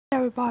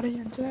everybody,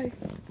 and today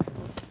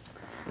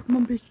I'm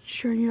going to be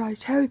showing you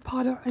guys Harry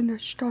Potter and the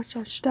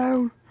Sorcerer's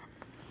Stone.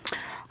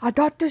 I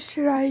got this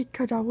today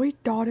because I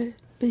redought it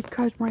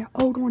because my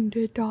old one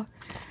did that.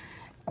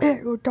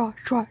 It was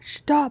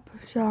scratched up,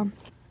 so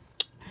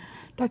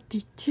that's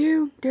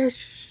the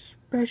this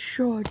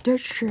special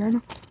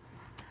edition.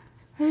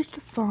 Here's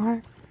the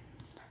front,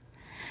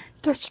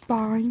 the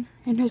spine,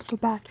 and here's the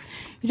back.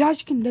 You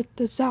guys can get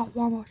this out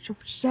Walmart for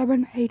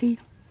 $7.85.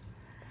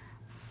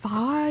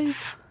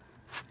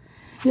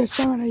 Yeah,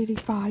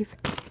 $7.85.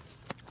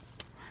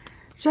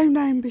 Same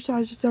name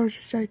besides those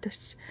that say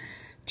this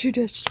to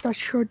this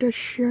special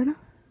edition.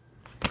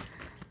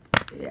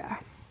 Yeah.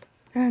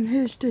 And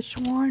here's this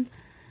one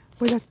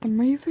with the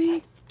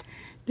movie.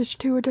 This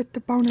two are the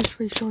bonus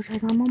resource,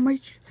 and I'm gonna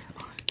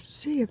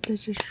see if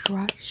this is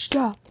scratched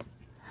up.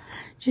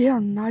 See how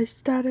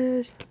nice that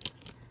is?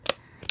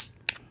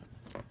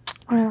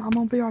 And I'm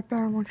gonna be right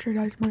back. I'm gonna show you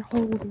guys my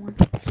old one.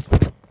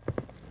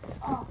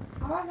 I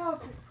don't know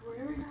if it's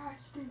really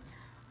nasty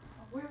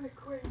or really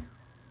clean.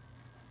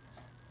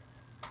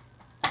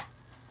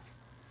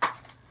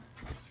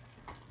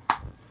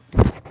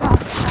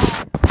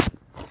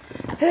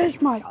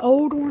 Here's my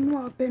old one that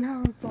I've been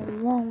having for a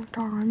long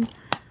time.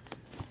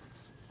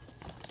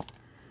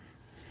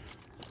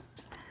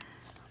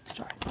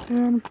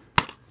 Sorry.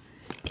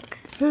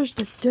 Here's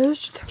the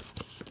disc.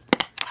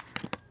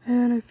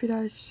 And if you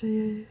guys see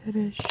it, it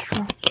is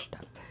scratched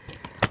up.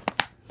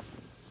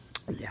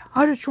 Yeah,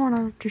 I just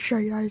wanted to show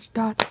you guys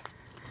that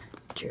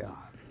to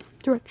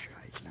let you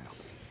guys know.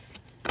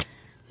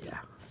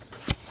 Yeah.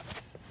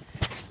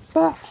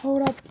 But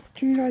hold up,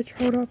 can you guys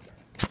hold up?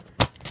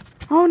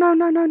 Oh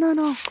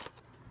no.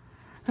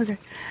 Okay.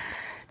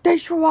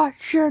 Thanks for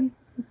watching.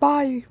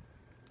 Bye.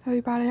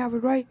 Everybody have a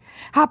great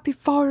happy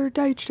Father's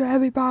Day to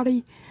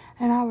everybody.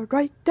 And have a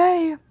great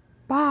day.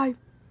 Bye.